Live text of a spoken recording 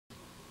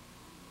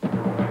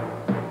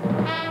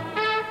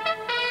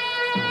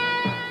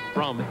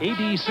From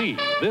ABC,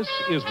 this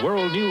is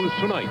World News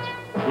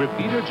Tonight, with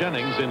Peter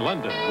Jennings in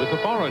London with the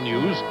foreign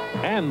news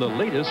and the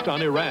latest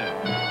on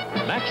Iran.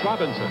 Max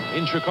Robinson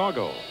in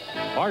Chicago.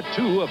 Part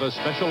 2 of a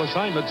special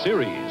assignment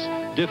series,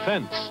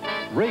 Defense,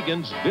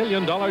 Reagan's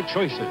billion-dollar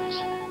choices.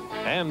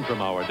 And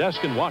from our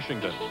desk in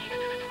Washington,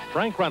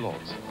 Frank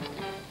Reynolds.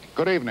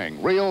 Good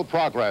evening. Real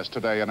progress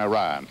today in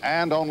Iran,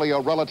 and only a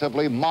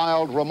relatively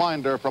mild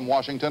reminder from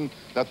Washington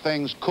that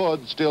things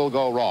could still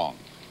go wrong.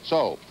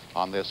 So,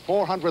 on this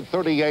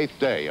 438th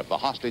day of the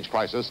hostage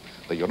crisis,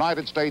 the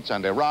United States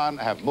and Iran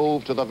have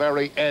moved to the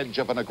very edge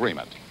of an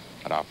agreement.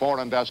 At our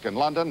foreign desk in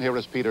London, here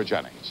is Peter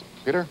Jennings.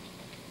 Peter?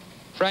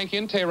 Frank,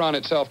 in Tehran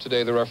itself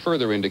today, there are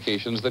further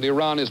indications that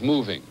Iran is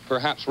moving,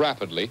 perhaps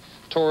rapidly,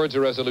 towards a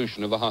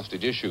resolution of the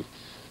hostage issue.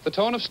 The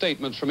tone of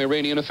statements from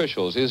Iranian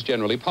officials is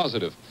generally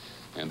positive,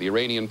 and the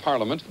Iranian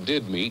parliament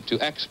did meet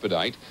to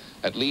expedite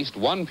at least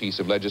one piece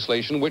of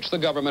legislation which the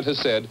government has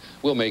said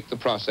will make the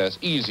process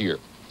easier.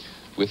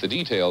 With the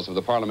details of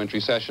the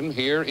parliamentary session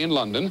here in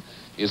London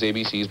is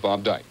ABC's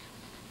Bob Dyke.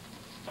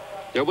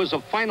 There was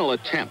a final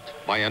attempt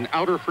by an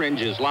outer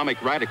fringe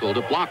Islamic radical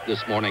to block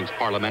this morning's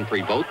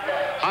parliamentary vote.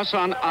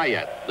 Hassan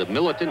Ayat, the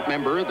militant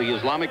member of the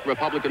Islamic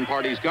Republican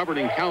Party's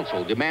governing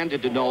council,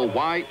 demanded to know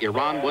why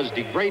Iran was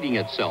degrading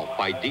itself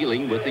by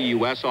dealing with the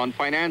U.S. on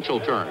financial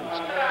terms.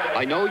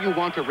 I know you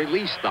want to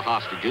release the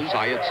hostages,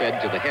 Ayat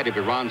said to the head of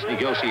Iran's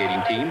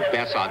negotiating team,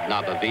 Behzad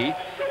Nabavi,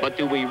 but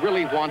do we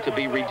really want to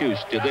be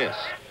reduced to this?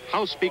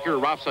 House Speaker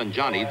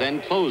Rafsanjani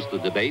then closed the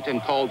debate and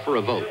called for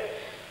a vote.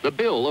 The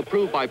bill,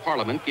 approved by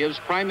Parliament, gives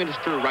Prime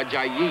Minister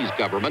Rajayi's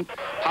government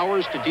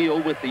powers to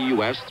deal with the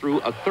U.S. through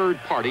a third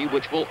party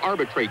which will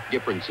arbitrate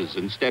differences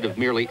instead of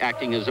merely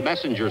acting as a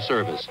messenger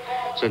service.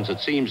 Since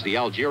it seems the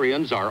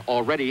Algerians are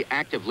already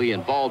actively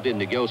involved in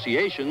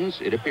negotiations,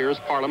 it appears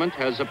Parliament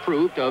has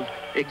approved of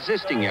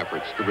existing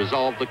efforts to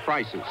resolve the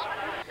crisis.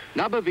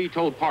 Nabavi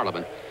told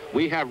Parliament,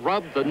 "We have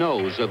rubbed the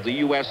nose of the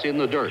U.S. in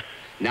the dirt.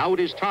 Now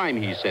it is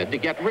time," he said, "to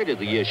get rid of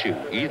the issue,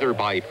 either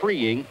by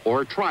freeing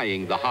or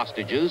trying the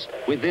hostages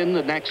within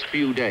the next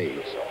few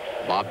days."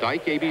 Bob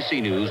Dyke,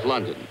 ABC News,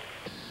 London.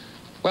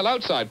 Well,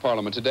 outside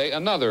Parliament today,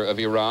 another of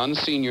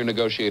Iran's senior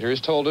negotiators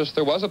told us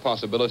there was a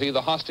possibility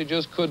the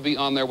hostages could be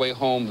on their way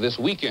home this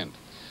weekend.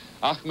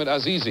 Ahmed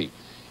Azizi,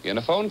 in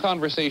a phone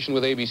conversation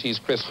with ABC's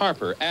Chris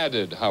Harper,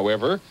 added,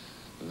 however,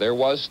 there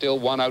was still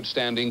one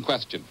outstanding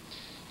question.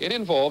 It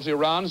involves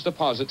Iran's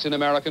deposits in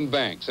American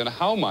banks and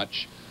how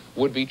much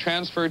would be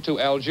transferred to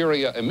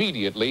Algeria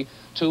immediately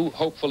to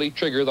hopefully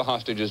trigger the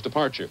hostages'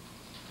 departure.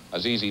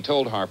 Azizi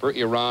told Harper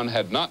Iran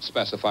had not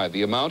specified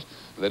the amount,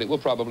 that it will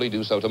probably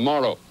do so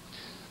tomorrow.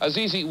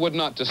 Azizi would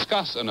not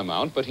discuss an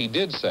amount, but he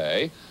did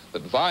say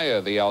that via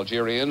the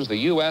Algerians,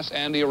 the U.S.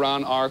 and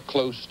Iran are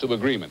close to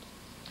agreement.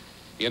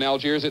 In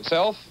Algiers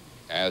itself,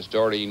 as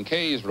Doreen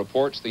Kays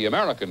reports, the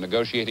American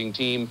negotiating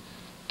team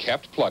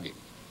kept plugging.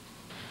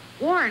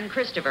 Warren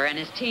Christopher and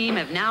his team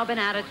have now been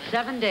at it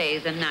 7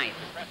 days and nights,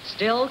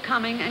 still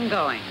coming and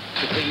going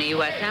between the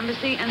U.S.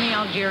 Embassy and the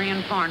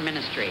Algerian Foreign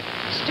Ministry,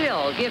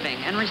 still giving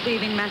and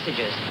receiving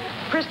messages.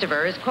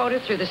 Christopher is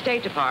quoted through the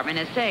State Department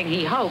as saying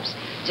he hopes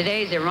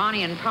today's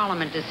Iranian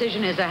parliament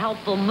decision is a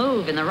helpful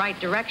move in the right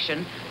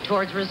direction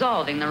towards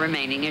resolving the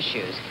remaining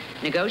issues.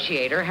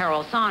 Negotiator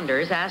Harold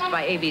Saunders, asked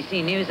by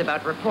ABC News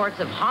about reports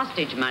of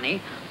hostage money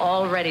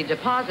already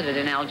deposited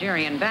in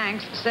Algerian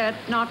banks, said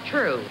not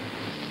true.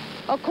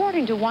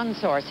 According to one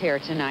source here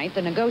tonight,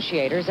 the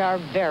negotiators are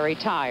very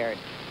tired,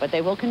 but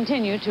they will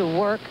continue to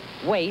work,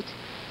 wait,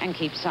 and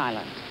keep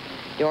silent.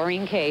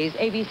 Doreen Kays,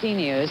 ABC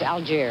News,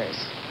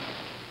 Algiers.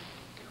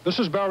 This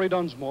is Barry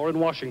Dunsmore in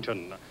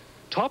Washington.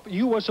 Top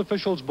U.S.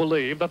 officials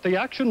believe that the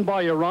action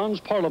by Iran's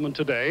parliament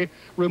today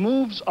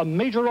removes a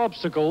major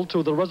obstacle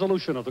to the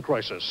resolution of the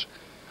crisis.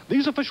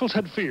 These officials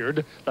had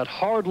feared that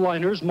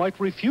hardliners might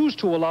refuse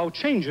to allow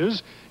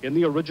changes in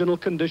the original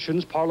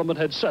conditions Parliament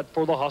had set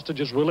for the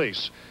hostages'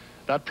 release.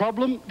 That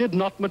problem did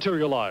not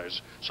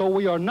materialize, so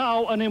we are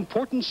now an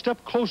important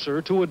step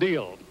closer to a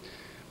deal.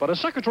 But as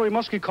Secretary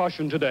Muskie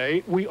cautioned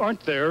today, we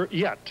aren't there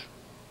yet.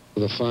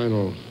 The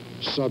final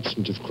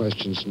substantive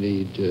questions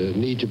need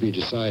to be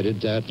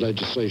decided. That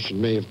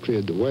legislation may have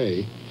cleared the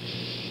way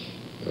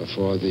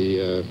for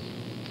the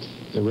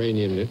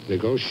Iranian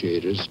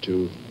negotiators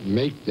to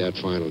make that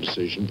final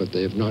decision, but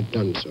they have not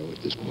done so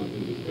at this point.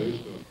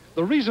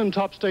 The reason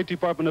top State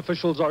Department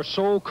officials are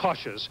so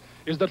cautious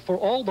is that for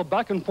all the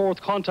back-and-forth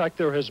contact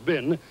there has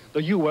been,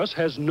 the U.S.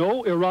 has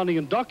no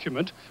Iranian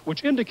document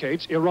which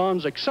indicates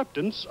Iran's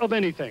acceptance of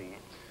anything.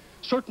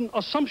 Certain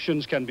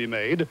assumptions can be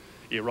made.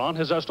 Iran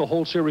has asked a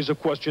whole series of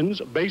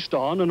questions based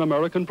on an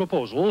American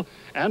proposal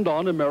and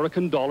on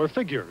American dollar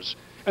figures,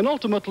 and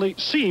ultimately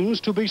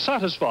seems to be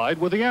satisfied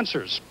with the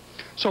answers.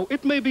 So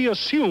it may be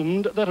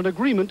assumed that an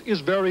agreement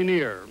is very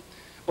near.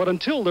 But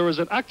until there is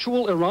an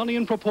actual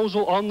Iranian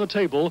proposal on the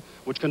table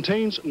which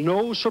contains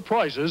no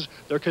surprises,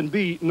 there can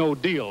be no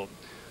deal.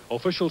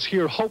 Officials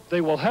here hope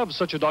they will have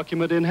such a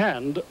document in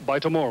hand by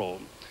tomorrow.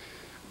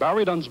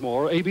 Barry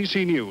Dunsmore,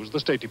 ABC News, the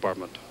State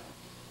Department.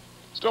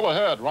 Still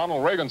ahead,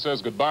 Ronald Reagan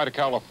says goodbye to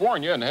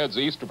California and heads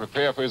east to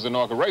prepare for his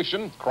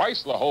inauguration.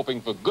 Chrysler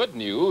hoping for good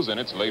news in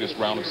its latest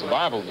round of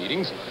survival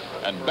meetings.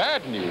 And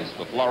bad news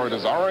for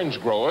Florida's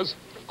orange growers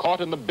caught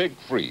in the big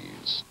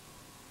freeze.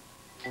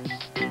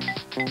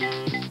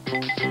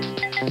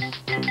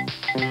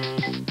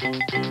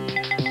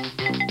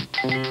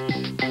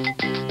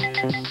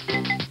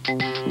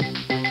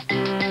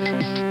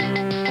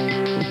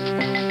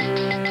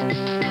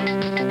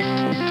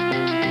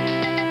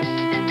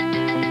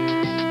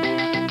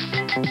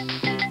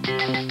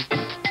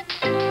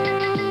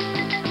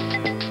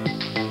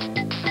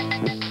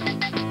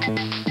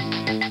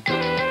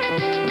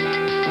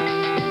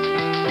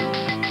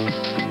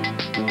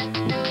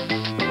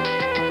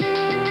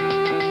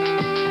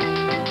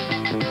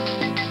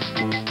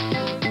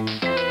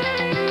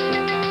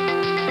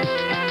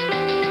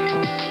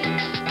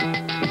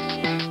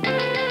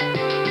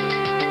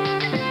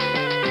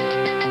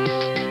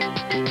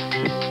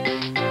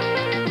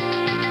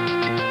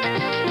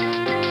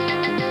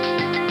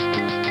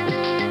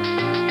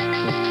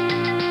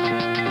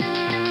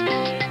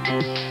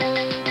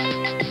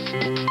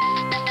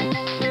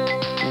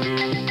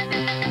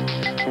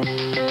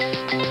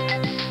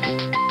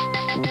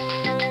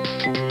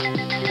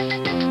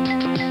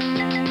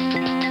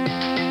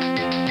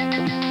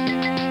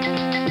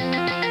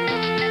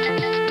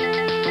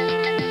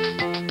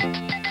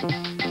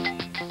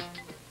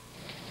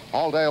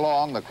 All day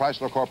long, the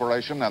Chrysler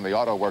Corporation and the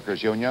Auto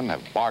Workers Union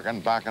have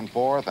bargained back and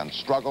forth and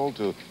struggled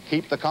to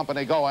keep the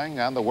company going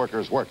and the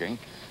workers working.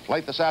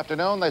 Late this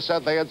afternoon, they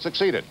said they had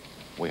succeeded.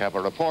 We have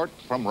a report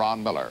from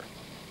Ron Miller.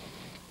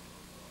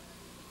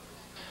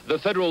 The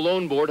Federal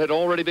Loan Board had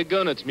already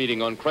begun its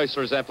meeting on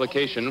Chrysler's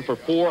application for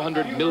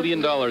 $400 million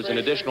in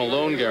additional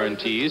loan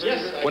guarantees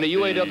when a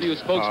UAW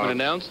spokesman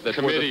announced that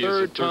for the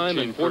third time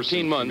in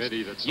 14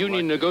 months,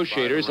 union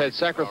negotiators had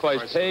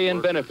sacrificed pay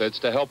and benefits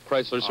to help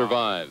Chrysler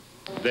survive.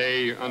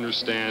 They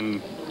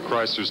understand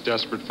Chrysler's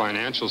desperate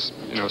financial,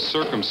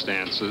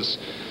 circumstances,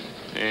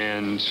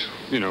 and,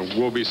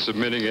 we'll be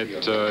submitting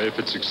it, if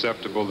it's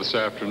acceptable this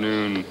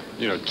afternoon,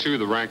 to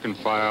the rank and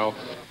file.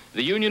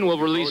 The union will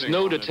release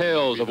no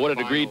details of what it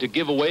agreed to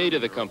give away to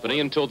the company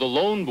until the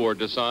loan board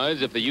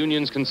decides if the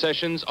union's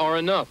concessions are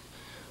enough.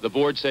 The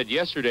board said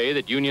yesterday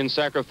that union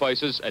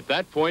sacrifices at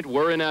that point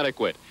were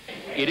inadequate.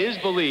 It is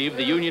believed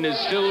the union is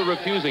still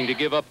refusing to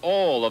give up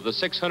all of the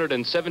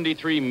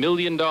 $673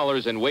 million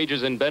in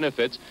wages and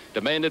benefits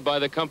demanded by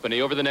the company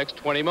over the next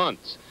 20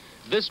 months.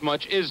 This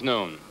much is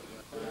known.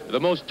 The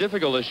most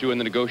difficult issue in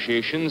the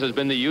negotiations has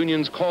been the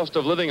union's cost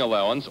of living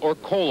allowance, or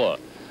COLA.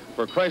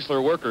 For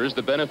Chrysler workers,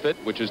 the benefit,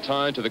 which is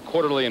tied to the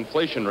quarterly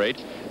inflation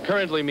rate,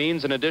 currently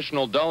means an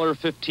additional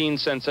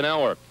 $1.15 an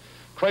hour.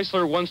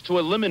 Chrysler wants to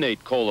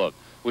eliminate COLA,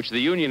 which the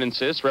union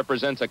insists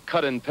represents a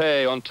cut in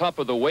pay on top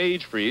of the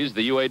wage freeze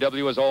the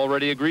UAW has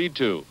already agreed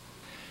to.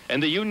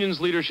 And the union's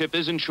leadership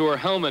isn't sure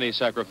how many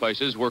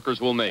sacrifices workers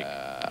will make.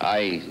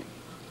 I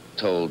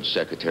told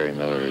Secretary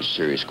Miller a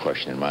serious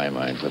question in my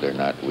mind whether or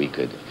not we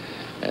could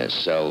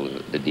sell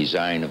the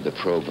design of the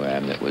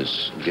program that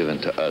was given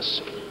to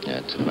us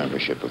to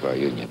membership of our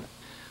union.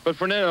 But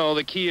for now,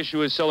 the key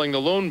issue is selling the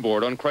loan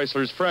board on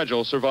Chrysler's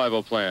fragile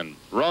survival plan.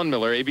 Ron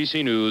Miller,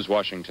 ABC News,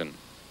 Washington.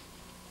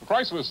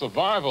 Chrysler's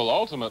survival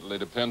ultimately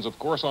depends, of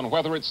course, on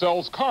whether it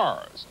sells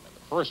cars. And in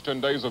the first 10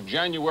 days of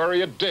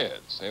January, it did.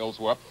 Sales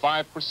were up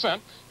 5%,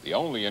 the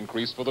only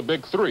increase for the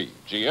big three.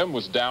 GM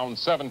was down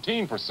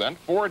 17%,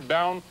 Ford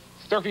down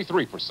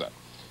 33%.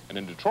 And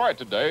in Detroit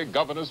today,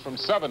 governors from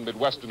 7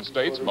 Midwestern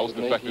states, most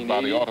affected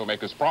by the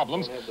automakers'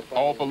 problems,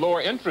 called for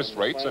lower interest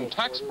rates and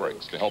tax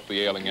breaks to help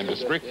the ailing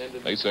industry.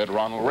 They said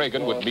Ronald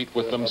Reagan would meet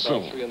with them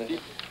soon.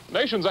 The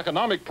nation's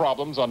economic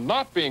problems are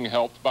not being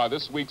helped by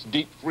this week's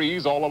deep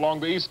freeze all along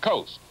the East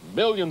Coast.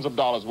 Millions of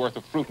dollars worth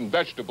of fruit and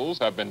vegetables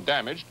have been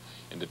damaged.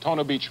 In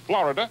Daytona Beach,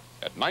 Florida,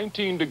 at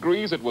 19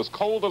 degrees, it was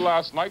colder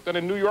last night than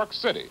in New York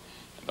City.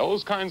 And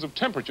those kinds of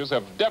temperatures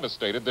have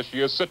devastated this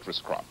year's citrus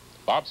crop.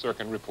 Bob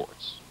Serkin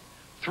reports.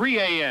 3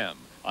 a.m.,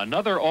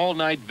 another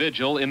all-night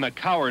vigil in the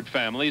Coward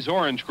family's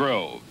orange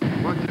grove.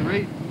 What's the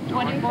rate?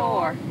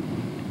 24.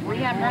 We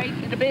haven't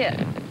raised it a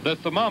bit. The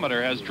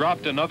thermometer has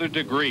dropped another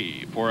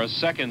degree. For a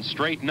second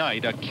straight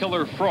night, a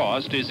killer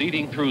frost is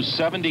eating through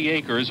 70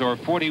 acres or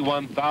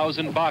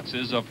 41,000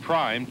 boxes of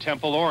prime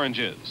Temple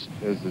oranges.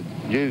 As the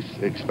juice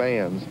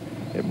expands,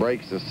 it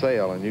breaks the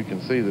cell, and you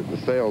can see that the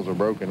cells are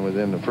broken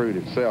within the fruit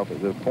itself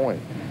at this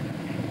point,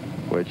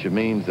 which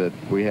means that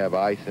we have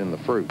ice in the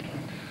fruit.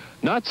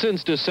 Not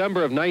since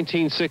December of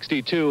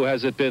 1962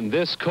 has it been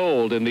this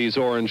cold in these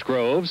orange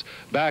groves.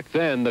 Back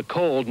then, the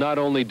cold not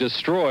only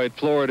destroyed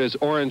Florida's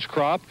orange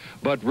crop,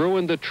 but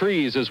ruined the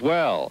trees as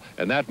well,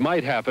 and that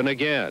might happen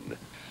again.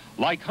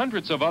 Like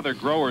hundreds of other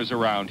growers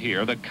around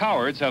here, the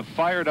Cowards have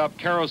fired up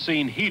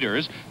kerosene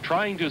heaters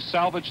trying to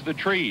salvage the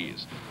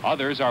trees.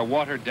 Others are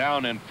watered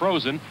down and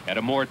frozen at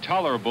a more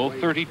tolerable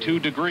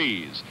 32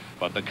 degrees.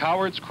 But the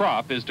Cowards'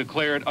 crop is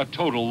declared a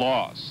total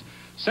loss.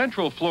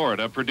 Central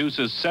Florida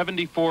produces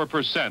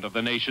 74% of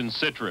the nation's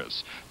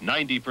citrus.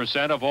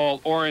 90% of all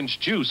orange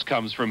juice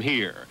comes from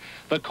here.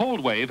 The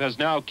cold wave has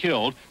now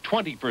killed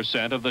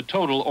 20% of the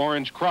total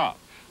orange crop,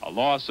 a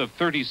loss of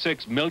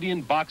 36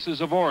 million boxes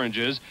of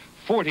oranges,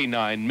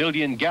 49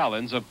 million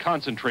gallons of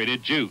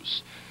concentrated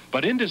juice.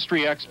 But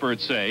industry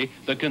experts say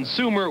the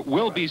consumer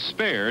will be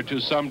spared to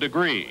some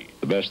degree.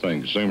 The best thing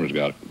consumers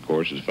got, of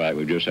course, is the fact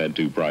we've just had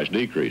 2 price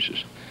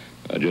decreases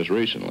just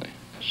recently.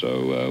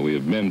 So we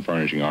have been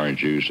furnishing orange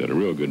juice at a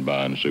real good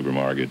buy in the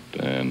supermarket,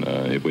 and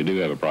if we do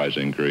have a price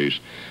increase,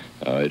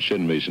 it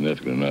shouldn't be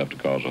significant enough to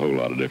cause a whole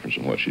lot of difference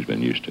in what she's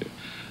been used to.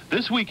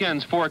 This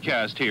weekend's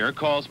forecast here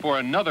calls for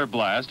another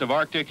blast of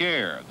Arctic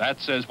air. That,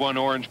 says one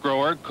orange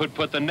grower, could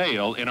put the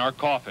nail in our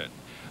coffin.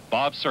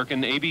 Bob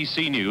Serkin,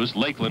 ABC News,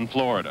 Lakeland,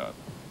 Florida.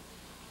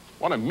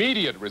 One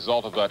immediate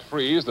result of that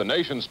freeze, the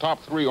nation's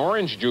top 3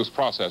 orange juice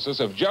processors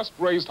have just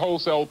raised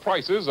wholesale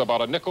prices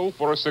about a nickel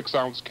for a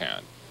 6-ounce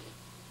can.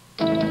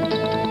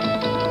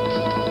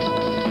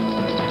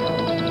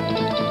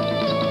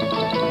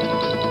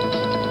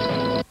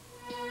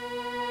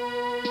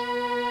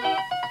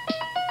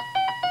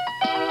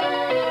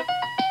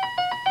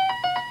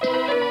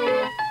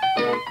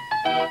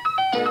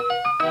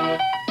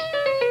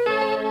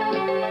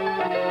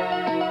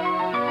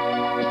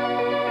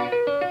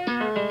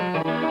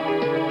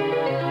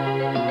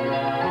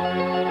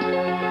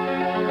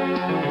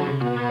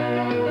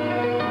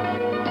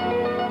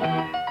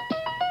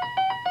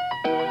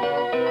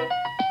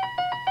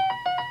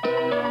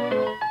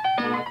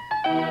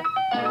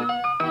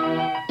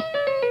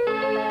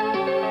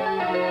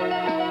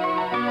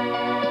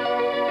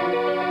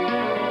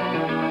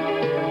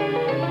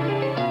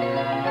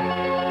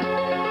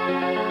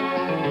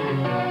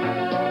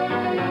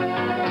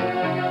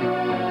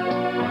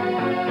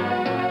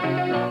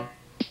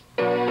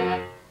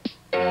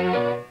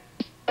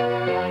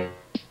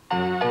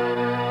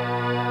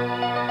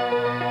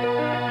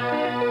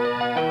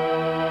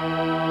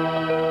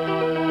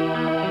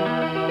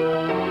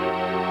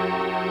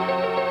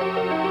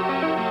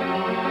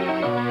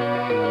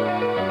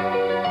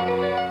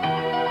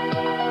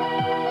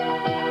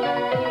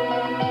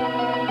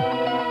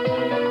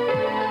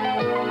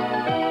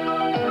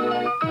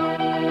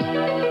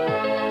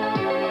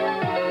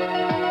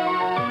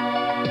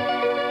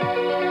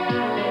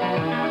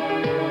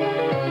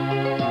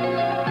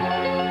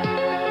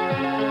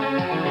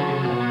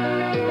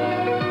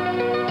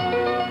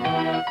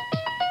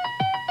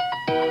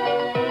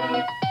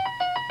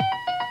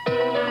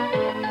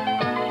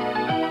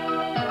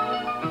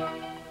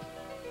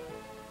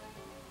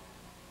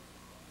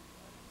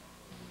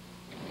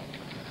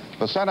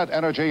 The Senate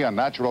Energy and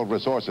Natural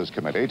Resources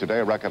Committee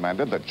today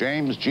recommended that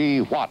James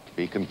G. Watt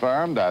be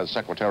confirmed as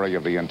Secretary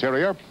of the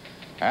Interior,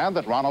 and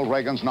that Ronald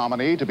Reagan's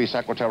nominee to be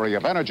Secretary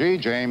of Energy,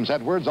 James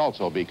Edwards,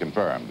 also be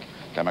confirmed.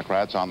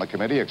 Democrats on the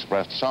committee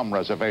expressed some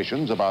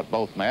reservations about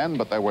both men,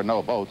 but there were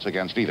no votes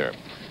against either.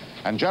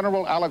 And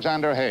General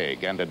Alexander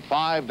Haig ended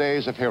 5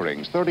 days of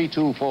hearings,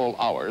 32 full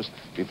hours,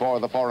 before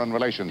the Foreign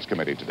Relations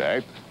Committee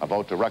today. A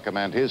vote to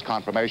recommend his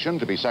confirmation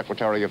to be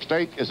Secretary of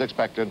State is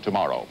expected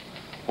tomorrow.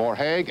 For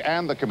Haig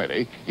and the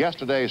committee,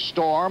 yesterday's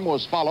storm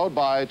was followed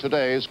by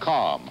today's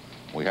calm.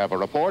 We have a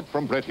report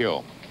from Britt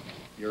Hume.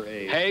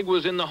 Haig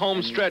was in the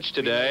home stretch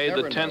today,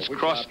 the tense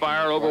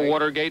crossfire over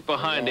Watergate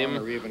behind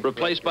him,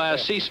 replaced by a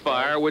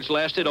ceasefire which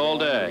lasted all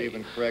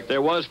day.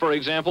 There was, for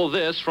example,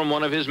 this from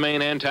one of his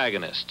main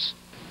antagonists.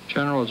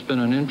 General, it's been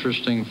an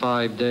interesting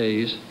 5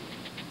 days.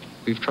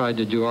 We've tried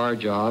to do our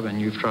job, and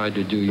you've tried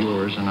to do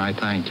yours, and I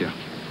thank you.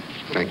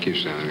 Thank you,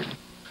 Senator.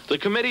 The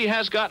committee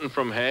has gotten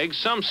from Haig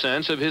some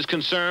sense of his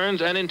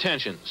concerns and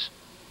intentions.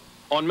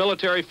 On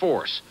military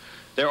force,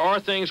 there are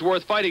things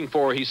worth fighting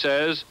for, he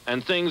says,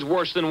 and things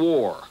worse than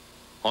war.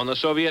 On the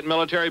Soviet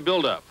military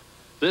buildup,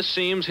 this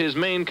seems his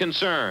main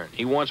concern.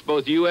 He wants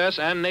both U.S.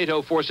 and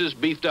NATO forces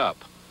beefed up.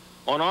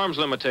 On arms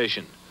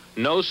limitation,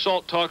 no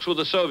SALT talks with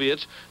the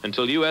Soviets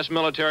until U.S.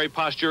 military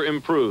posture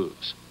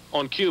improves.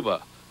 On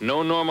Cuba, no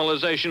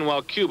normalization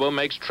while Cuba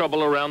makes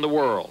trouble around the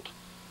world.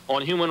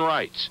 On human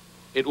rights,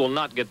 it will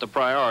not get the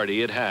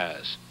priority it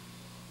has.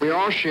 We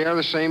all share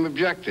the same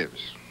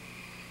objectives.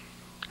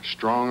 A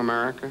strong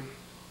America,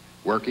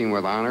 working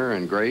with honor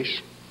and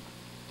grace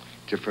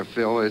to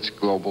fulfill its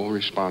global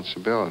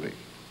responsibility.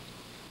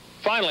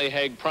 Finally,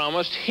 Haig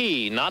promised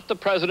he, not the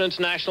president's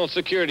national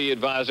security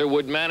advisor,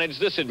 would manage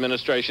this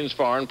administration's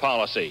foreign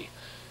policy.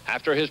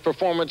 After his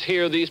performance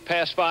here these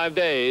past 5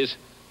 days,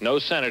 no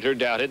senator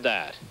doubted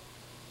that.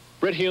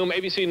 Britt Hume,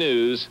 ABC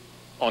News,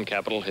 on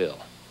Capitol Hill.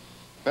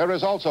 There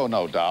is also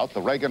no doubt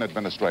the Reagan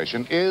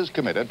administration is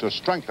committed to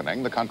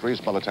strengthening the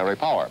country's military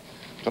power.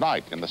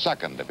 Tonight, in the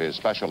second of his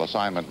special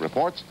assignment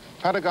reports,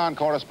 Pentagon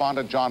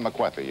correspondent John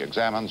McWethy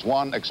examines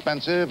one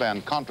expensive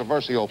and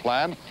controversial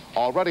plan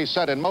already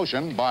set in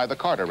motion by the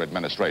Carter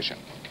administration.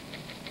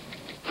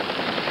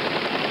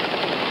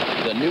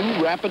 The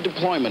new Rapid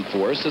Deployment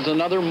Force is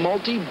another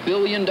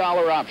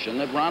multi-billion-dollar option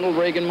that Ronald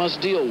Reagan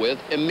must deal with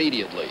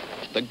immediately.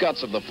 The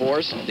guts of the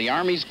force, the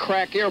Army's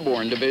crack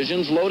airborne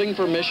divisions loading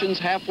for missions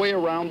halfway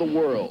around the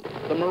world.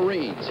 The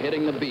Marines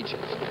hitting the beaches.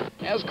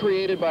 As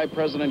created by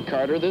President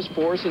Carter, this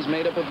force is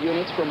made up of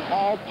units from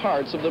all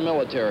parts of the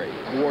military,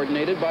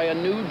 coordinated by a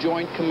new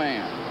joint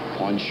command.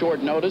 On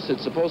short notice,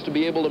 it's supposed to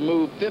be able to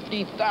move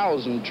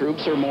 50,000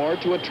 troops or more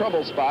to a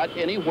trouble spot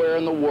anywhere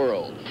in the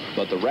world.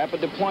 But the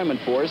Rapid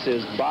Deployment Force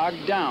is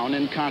bogged down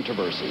in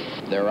controversy.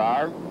 There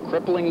are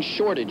crippling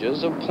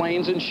shortages of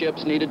planes and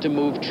ships needed to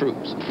move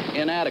troops,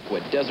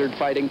 inadequate desert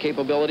fighting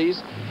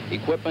capabilities,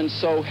 equipment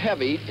so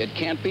heavy it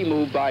can't be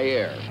moved by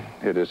air.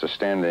 It is a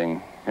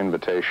standing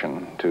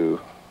invitation to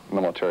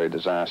military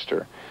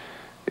disaster.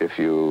 If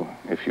you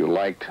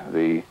liked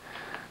the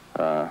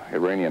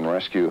Iranian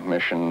rescue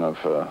mission of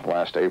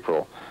last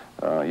April,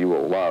 you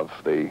will love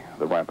the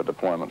Rapid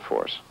Deployment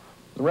Force.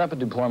 The Rapid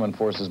Deployment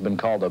Force has been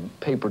called a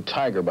paper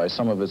tiger by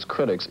some of its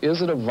critics.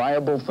 Is it a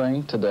viable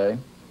thing today?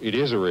 It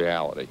is a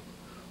reality.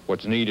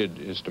 What's needed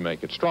is to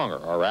make it stronger.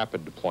 Our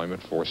rapid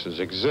deployment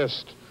forces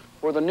exist.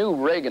 For the new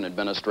Reagan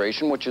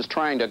administration, which is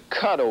trying to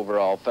cut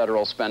overall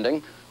federal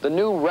spending, the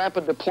new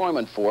Rapid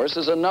Deployment Force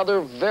is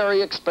another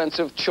very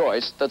expensive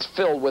choice that's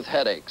filled with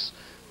headaches.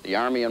 The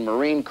Army and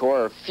Marine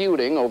Corps are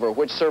feuding over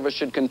which service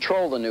should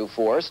control the new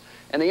force,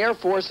 and the Air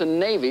Force and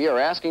Navy are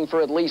asking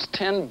for at least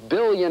 $10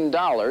 billion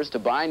to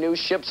buy new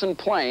ships and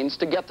planes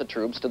to get the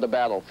troops to the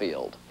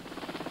battlefield.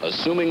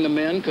 Assuming the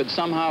men could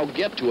somehow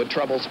get to a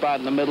trouble spot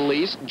in the Middle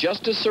East,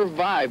 just to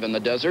survive in the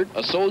desert,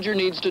 a soldier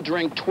needs to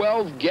drink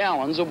 12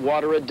 gallons of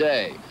water a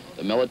day.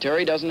 The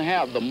military doesn't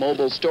have the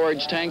mobile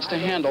storage tanks to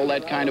handle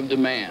that kind of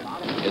demand.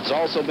 It's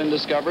also been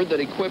discovered that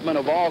equipment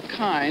of all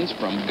kinds,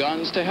 from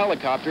guns to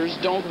helicopters,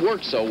 don't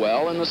work so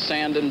well in the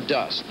sand and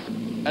dust.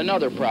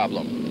 Another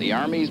problem, the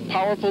Army's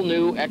powerful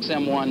new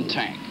XM-1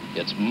 tank.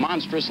 It's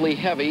monstrously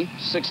heavy,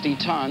 60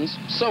 tons,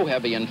 so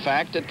heavy, in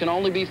fact, it can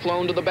only be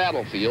flown to the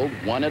battlefield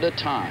one at a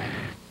time.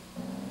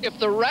 If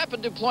the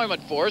Rapid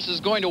Deployment Force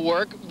is going to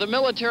work, the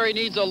military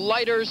needs a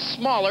lighter,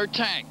 smaller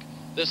tank.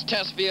 This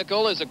test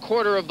vehicle is a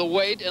quarter of the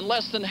weight and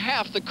less than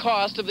half the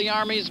cost of the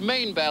Army's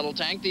main battle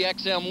tank, the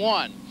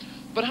XM-1.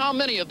 But how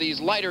many of these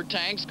lighter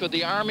tanks could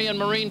the Army and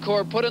Marine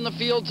Corps put in the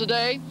field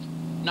today?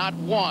 Not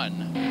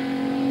one.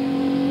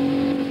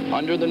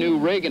 Under the new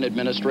Reagan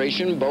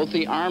administration, both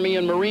the Army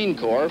and Marine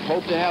Corps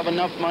hope to have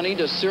enough money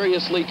to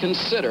seriously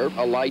consider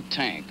a light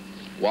tank.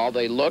 While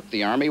they look,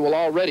 the Army will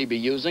already be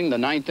using the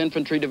 9th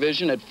Infantry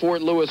Division at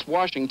Fort Lewis,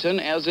 Washington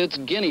as its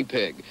guinea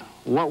pig.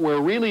 What we're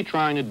really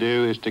trying to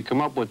do is to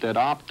come up with that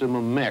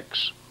optimum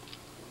mix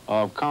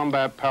of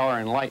combat power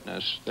and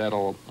lightness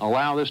that'll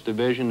allow this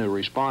division to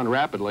respond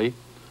rapidly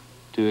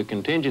to a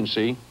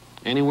contingency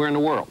anywhere in the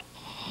world.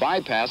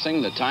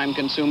 Bypassing the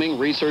time-consuming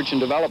research and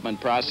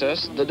development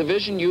process, the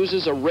division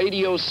uses a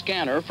radio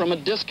scanner from a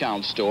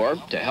discount store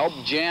to help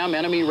jam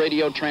enemy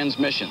radio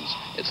transmissions.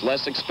 It's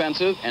less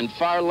expensive and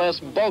far less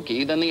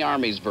bulky than the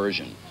Army's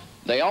version.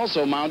 They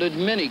also mounted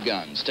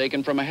miniguns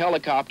taken from a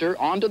helicopter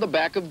onto the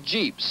back of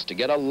Jeeps to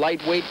get a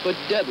lightweight but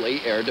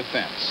deadly air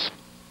defense.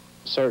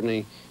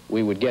 Certainly,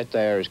 we would get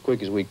there as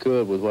quick as we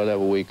could with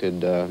whatever we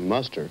could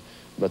muster,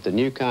 but the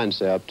new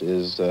concept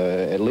is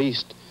at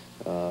least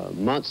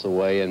months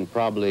away and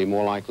probably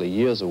more likely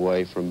years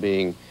away from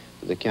being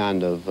the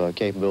kind of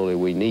capability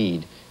we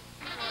need.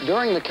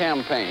 During the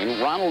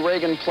campaign, Ronald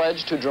Reagan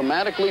pledged to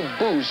dramatically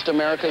boost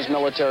America's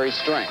military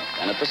strength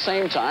and at the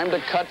same time to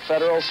cut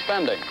federal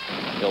spending.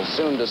 He'll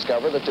soon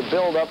discover that to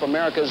build up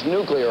America's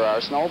nuclear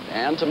arsenal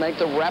and to make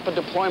the Rapid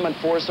Deployment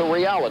Force a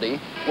reality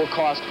will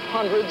cost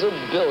hundreds of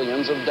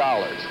billions of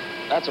dollars.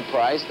 That's a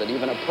price that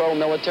even a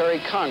pro-military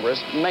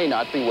Congress may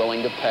not be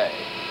willing to pay.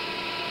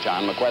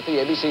 John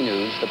McWethy, ABC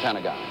News, The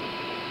Pentagon.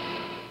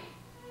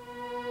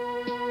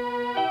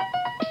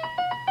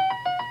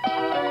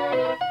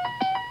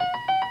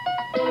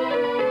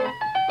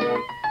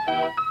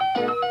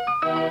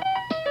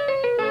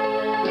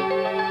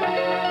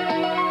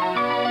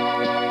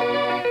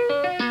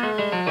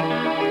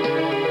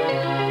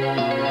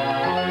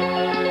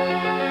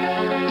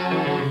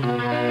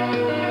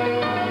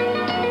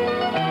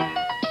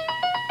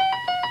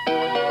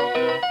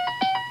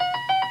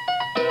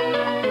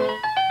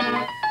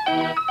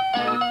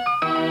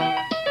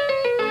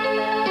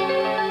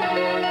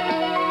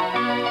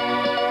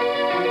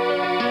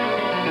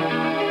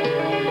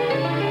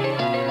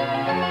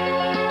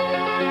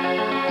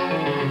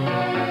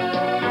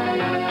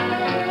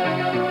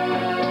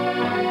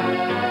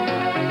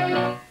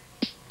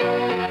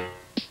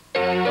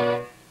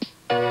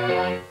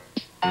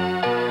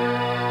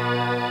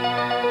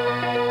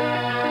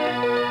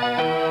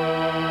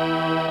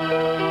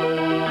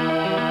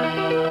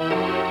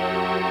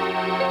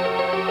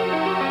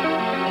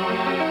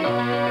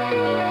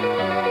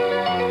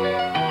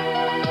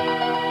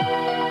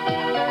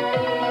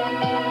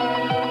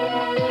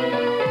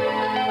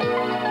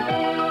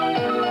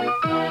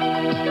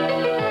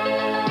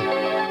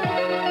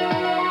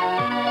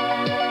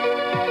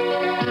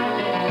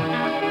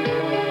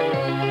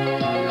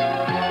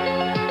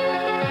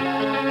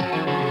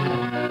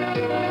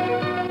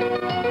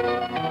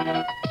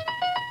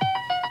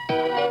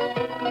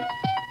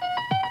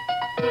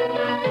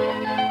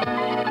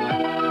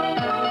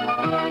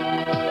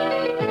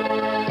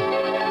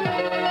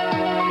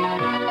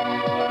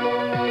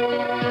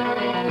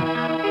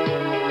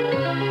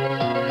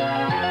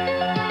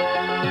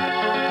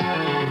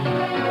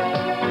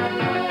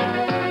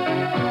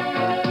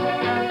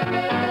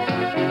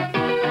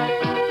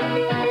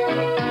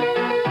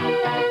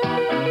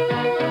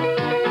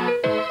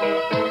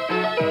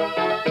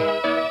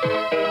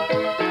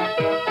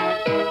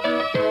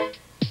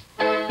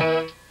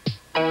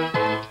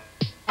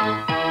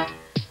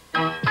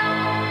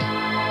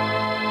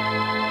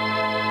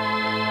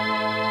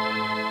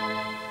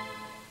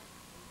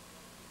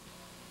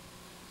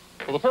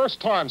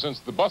 time since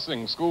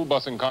the school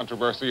busing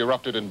controversy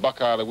erupted in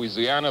Buckeye,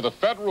 Louisiana, the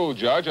federal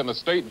judge and the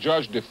state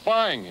judge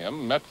defying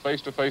him met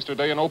face-to-face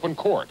today in open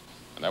court.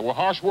 And there were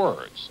harsh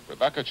words.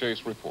 Rebecca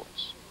Chase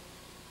reports.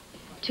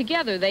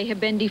 Together, they have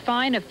been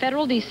defying a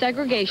federal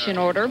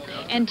desegregation order,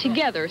 and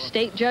together,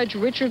 State Judge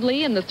Richard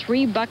Lee and the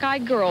 3 Buckeye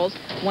girls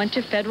went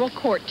to federal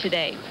court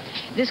today.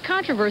 This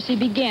controversy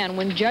began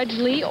when Judge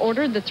Lee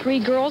ordered the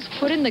 3 girls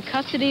put in the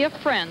custody of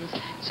friends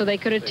so they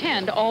could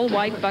attend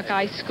all-white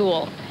Buckeye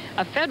school.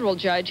 A federal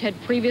judge had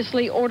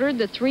previously ordered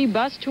the 3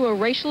 bused to a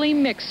racially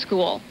mixed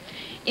school.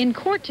 In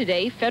court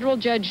today, federal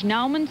Judge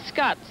Nauman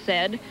Scott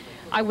said,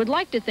 "I would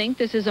like to think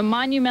this is a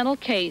monumental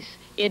case.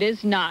 It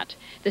is not.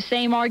 The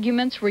same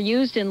arguments were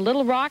used in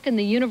Little Rock and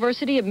the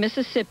University of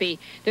Mississippi.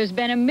 There's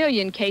been a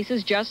million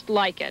cases just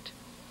like it."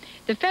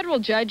 The federal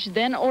judge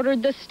then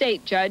ordered the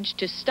state judge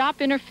to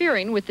stop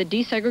interfering with the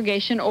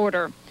desegregation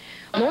order.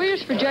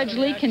 Lawyers for Judge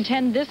Lee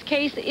contend this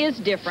case is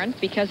different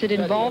because it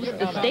involves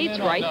the state's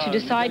right to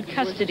decide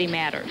custody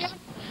matters.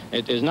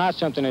 It is not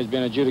something that's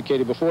been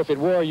adjudicated before. If it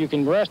were, you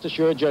can rest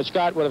assured Judge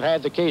Scott would have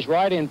had the case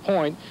right in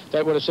point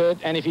that would have said,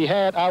 and if he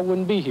had, I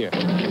wouldn't be here.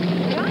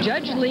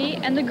 Judge Lee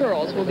and the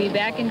girls will be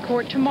back in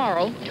court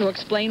tomorrow to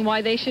explain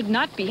why they should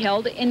not be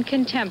held in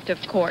contempt of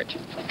court.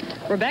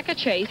 Rebecca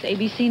Chase,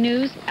 ABC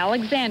News,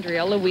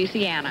 Alexandria,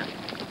 Louisiana.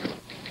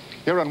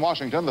 Here in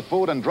Washington, the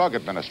Food and Drug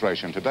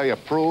Administration today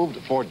approved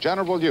for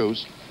general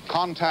use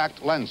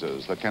contact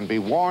lenses that can be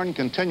worn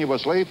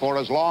continuously for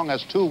as long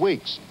as 2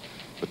 weeks.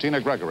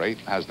 Bettina Gregory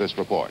has this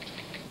report.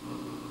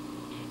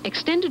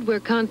 Extended wear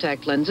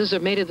contact lenses are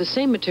made of the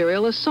same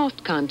material as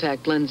soft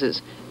contact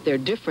lenses. They're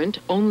different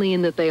only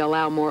in that they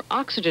allow more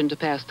oxygen to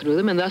pass through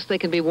them, and thus they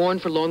can be worn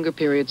for longer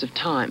periods of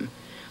time.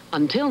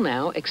 Until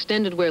now,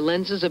 extended wear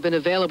lenses have been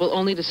available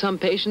only to some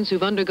patients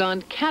who've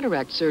undergone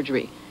cataract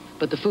surgery.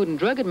 But the Food and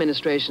Drug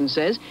Administration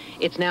says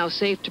it's now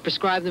safe to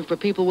prescribe them for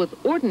people with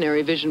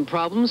ordinary vision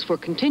problems for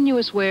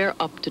continuous wear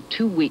up to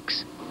 2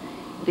 weeks.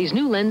 These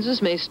new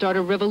lenses may start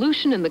a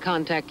revolution in the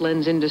contact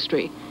lens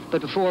industry.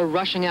 But before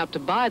rushing out to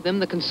buy them,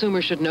 the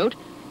consumer should note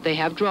they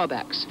have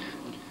drawbacks.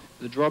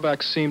 The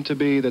drawbacks seem to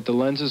be that the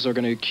lenses are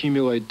going to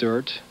accumulate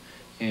dirt,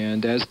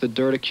 and as the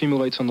dirt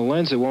accumulates on the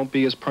lens, it won't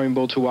be as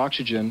permeable to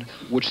oxygen,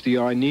 which the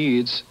eye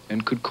needs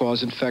and could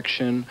cause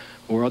infection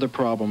or other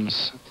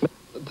problems.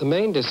 The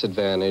main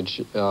disadvantage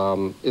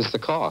is the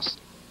cost.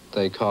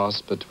 They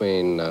cost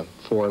between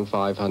 $400 and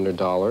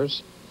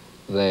 $500.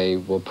 They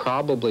will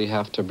probably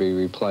have to be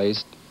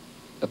replaced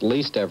at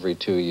least every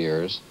 2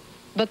 years.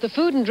 But the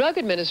Food and Drug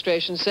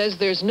Administration says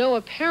there's no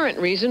apparent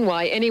reason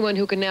why anyone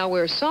who can now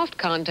wear soft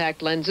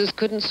contact lenses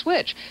couldn't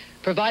switch,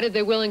 provided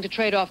they're willing to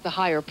trade off the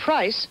higher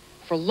price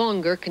for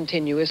longer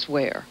continuous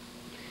wear.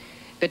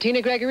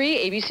 Bettina Gregory,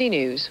 ABC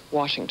News,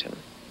 Washington.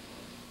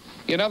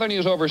 In other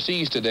news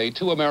overseas today,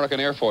 2 American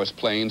Air Force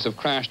planes have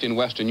crashed in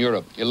Western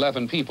Europe.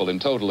 11 people in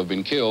total have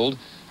been killed.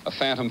 A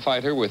Phantom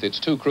fighter with its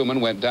 2 crewmen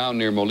went down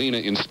near Molina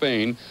in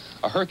Spain.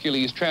 A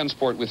Hercules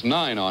transport with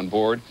 9 on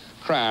board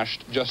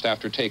crashed just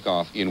after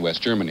takeoff in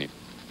West Germany.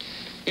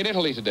 In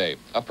Italy today,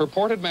 a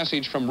purported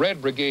message from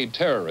Red Brigade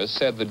terrorists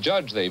said the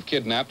judge they've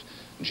kidnapped,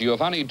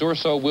 Giovanni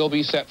D'Urso, will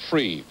be set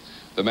free.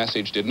 The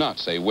message did not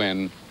say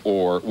when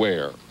or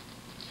where.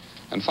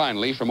 And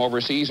finally, from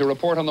overseas, a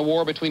report on the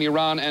war between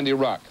Iran and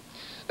Iraq.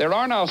 There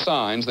are now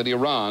signs that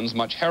Iran's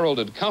much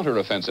heralded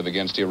counteroffensive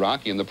against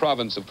Iraq in the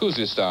province of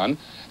Khuzestan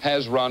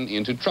has run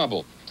into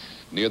trouble.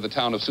 Near the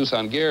town of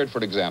Susangerd,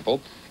 for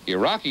example,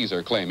 Iraqis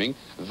are claiming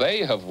they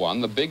have won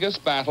the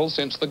biggest battle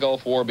since the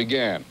Gulf War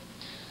began.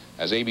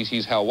 As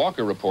ABC's Hal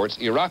Walker reports,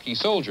 Iraqi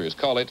soldiers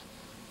call it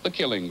the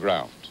killing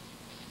ground.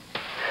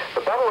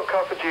 The Battle of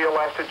Qasajia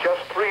lasted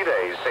just 3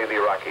 days, say the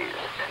Iraqis,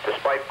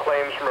 despite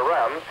claims from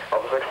Iran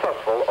of a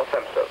successful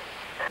offensive.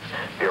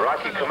 The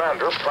Iraqi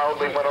commander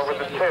proudly went over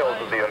the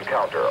details of the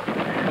encounter.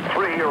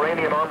 3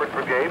 Iranian armored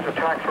brigades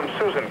attacked from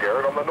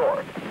Susangerd on the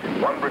north.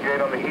 1 brigade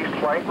on the east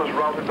flank was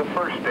routed the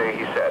first day,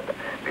 he said.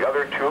 The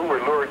other 2 were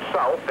lured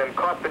south and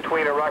caught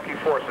between Iraqi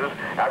forces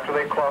after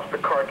they crossed the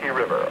Karki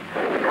River.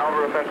 The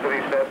counteroffensive,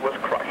 he said, was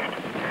crushed.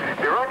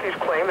 The Iraqis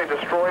claim they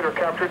destroyed or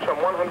captured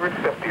some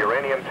 150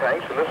 Iranian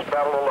tanks in this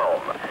battle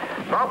alone.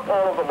 Not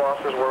all of the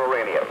losses were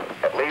Iranian.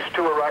 At least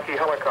 2 Iraqi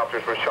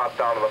helicopters were shot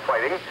down in the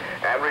fighting,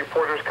 and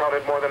reporters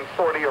counted more than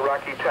 40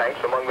 Iraqi tanks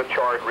among the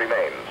charred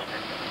remains.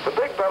 The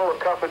big Battle of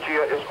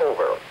Qasajia is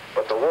over,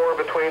 but the war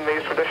between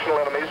these traditional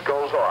enemies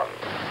goes on.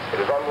 It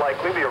is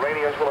unlikely the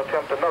Iranians will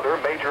attempt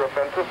another major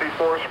offensive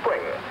before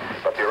spring,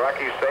 but the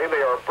Iraqis say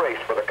they are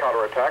braced for the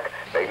counterattack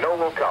they know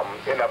will come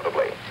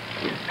inevitably.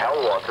 Hal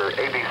Walker,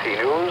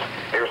 ABC News,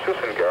 near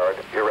Susangerd,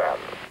 Iran.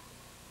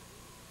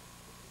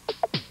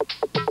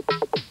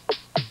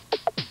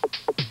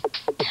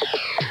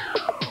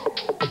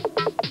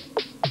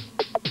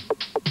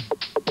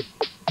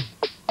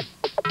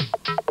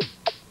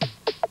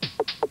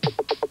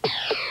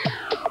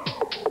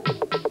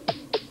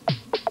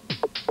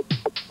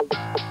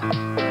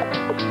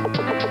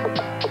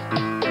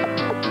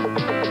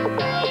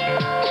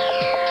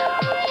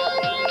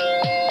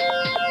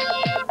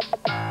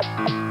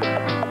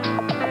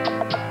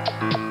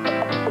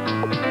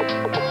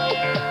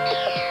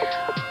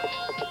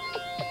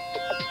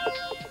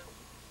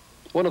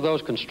 One of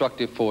those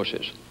constructive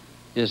forces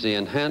is the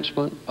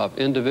enhancement of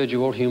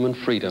individual human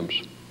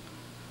freedoms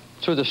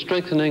through the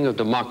strengthening of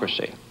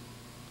democracy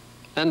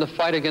and the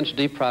fight against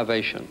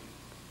deprivation,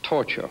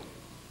 torture,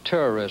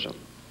 terrorism,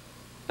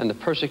 and the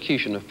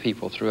persecution of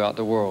people throughout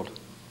the world.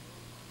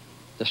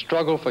 The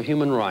struggle for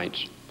human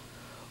rights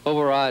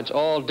overrides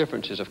all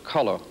differences of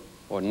color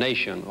or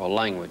nation or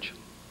language.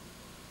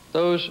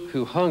 Those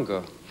who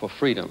hunger for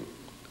freedom,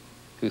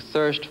 who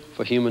thirst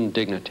for human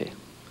dignity,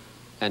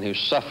 and who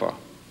suffer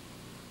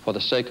for the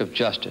sake of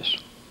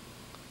justice,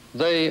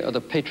 they are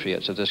the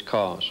patriots of this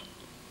cause.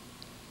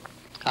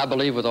 I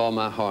believe with all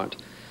my heart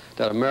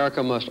that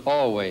America must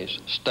always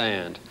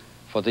stand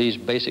for these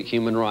basic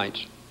human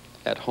rights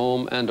at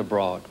home and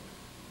abroad.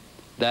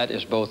 That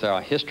is both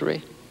our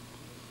history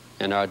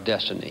and our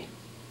destiny.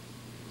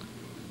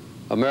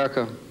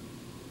 America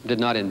did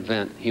not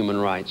invent human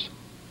rights.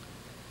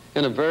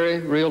 In a very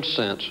real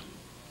sense,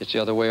 it's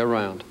the other way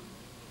around.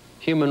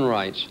 Human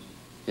rights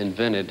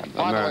invented America.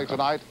 Finally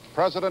tonight,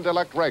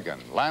 President-elect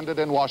Reagan landed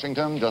in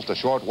Washington just a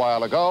short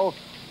while ago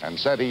and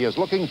said he is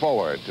looking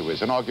forward to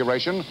his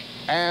inauguration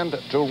and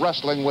to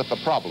wrestling with the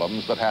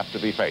problems that have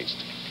to be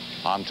faced.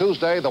 On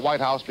Tuesday, the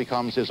White House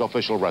becomes his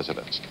official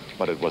residence,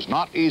 but it was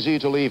not easy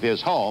to leave his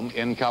home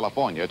in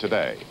California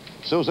today.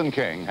 Susan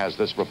King has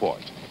this report.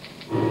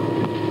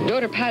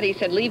 Daughter Patty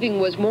said leaving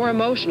was more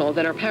emotional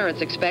than her parents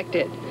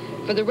expected.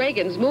 For the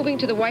Reagans, moving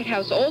to the White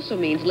House also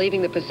means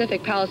leaving the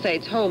Pacific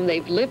Palisades home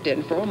they've lived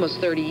in for almost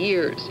 30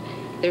 years.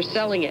 They're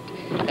selling it,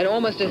 and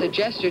almost as a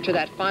gesture to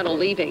that final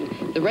leaving,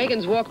 the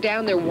Reagans walked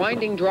down their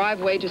winding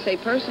driveway to say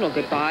personal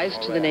goodbyes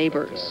to the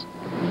neighbors.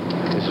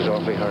 This is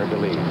awfully hard to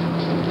leave.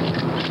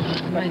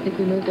 I think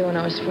we moved there when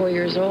I was 4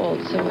 years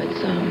old, so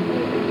it's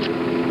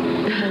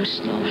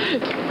emotional.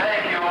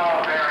 Thank you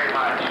all very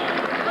much.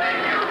 Thank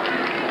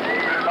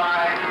you.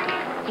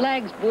 Goodbye.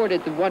 Flags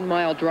bordered the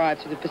 1-mile drive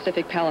through the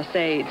Pacific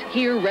Palisades.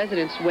 Here,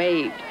 residents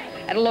waved.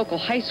 At a local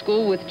high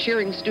school with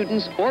cheering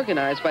students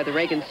organized by the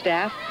Reagan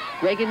staff,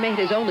 Reagan made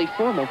his only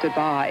formal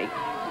goodbye.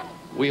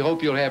 We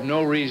hope you'll have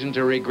no reason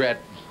to regret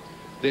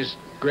this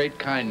great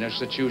kindness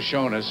that you've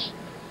shown us.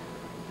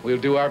 We'll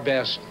do our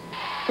best.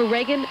 For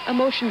Reagan,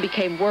 emotion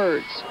became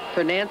words.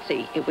 For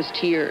Nancy, it was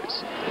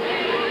tears.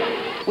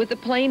 With the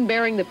plane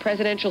bearing the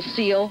presidential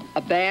seal,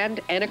 a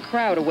band, and a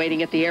crowd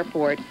awaiting at the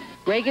airport,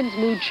 Reagan's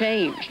mood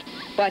changed.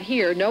 But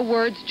here, no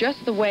words,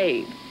 just the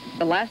wave.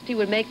 The last he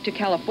would make to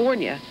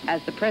California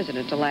as the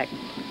president-elect.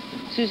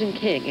 Susan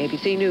King,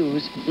 ABC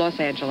News, Los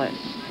Angeles.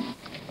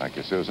 Thank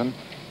you, Susan.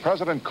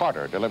 President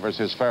Carter delivers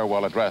his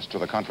farewell address to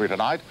the country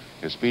tonight.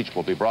 His speech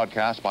will be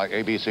broadcast by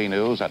ABC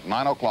News at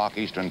 9 o'clock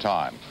Eastern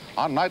Time.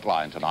 On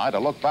Nightline tonight, a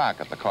look back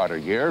at the Carter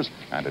years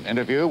and an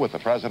interview with the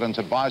president's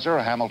advisor,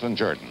 Hamilton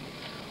Jordan.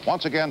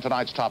 Once again,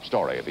 tonight's top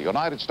story. The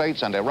United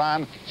States and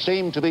Iran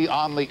seem to be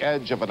on the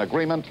edge of an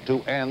agreement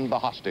to end the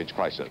hostage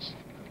crisis.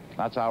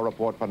 That's our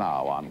report for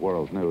now on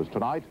World News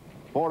Tonight.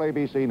 For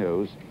ABC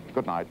News,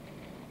 good night.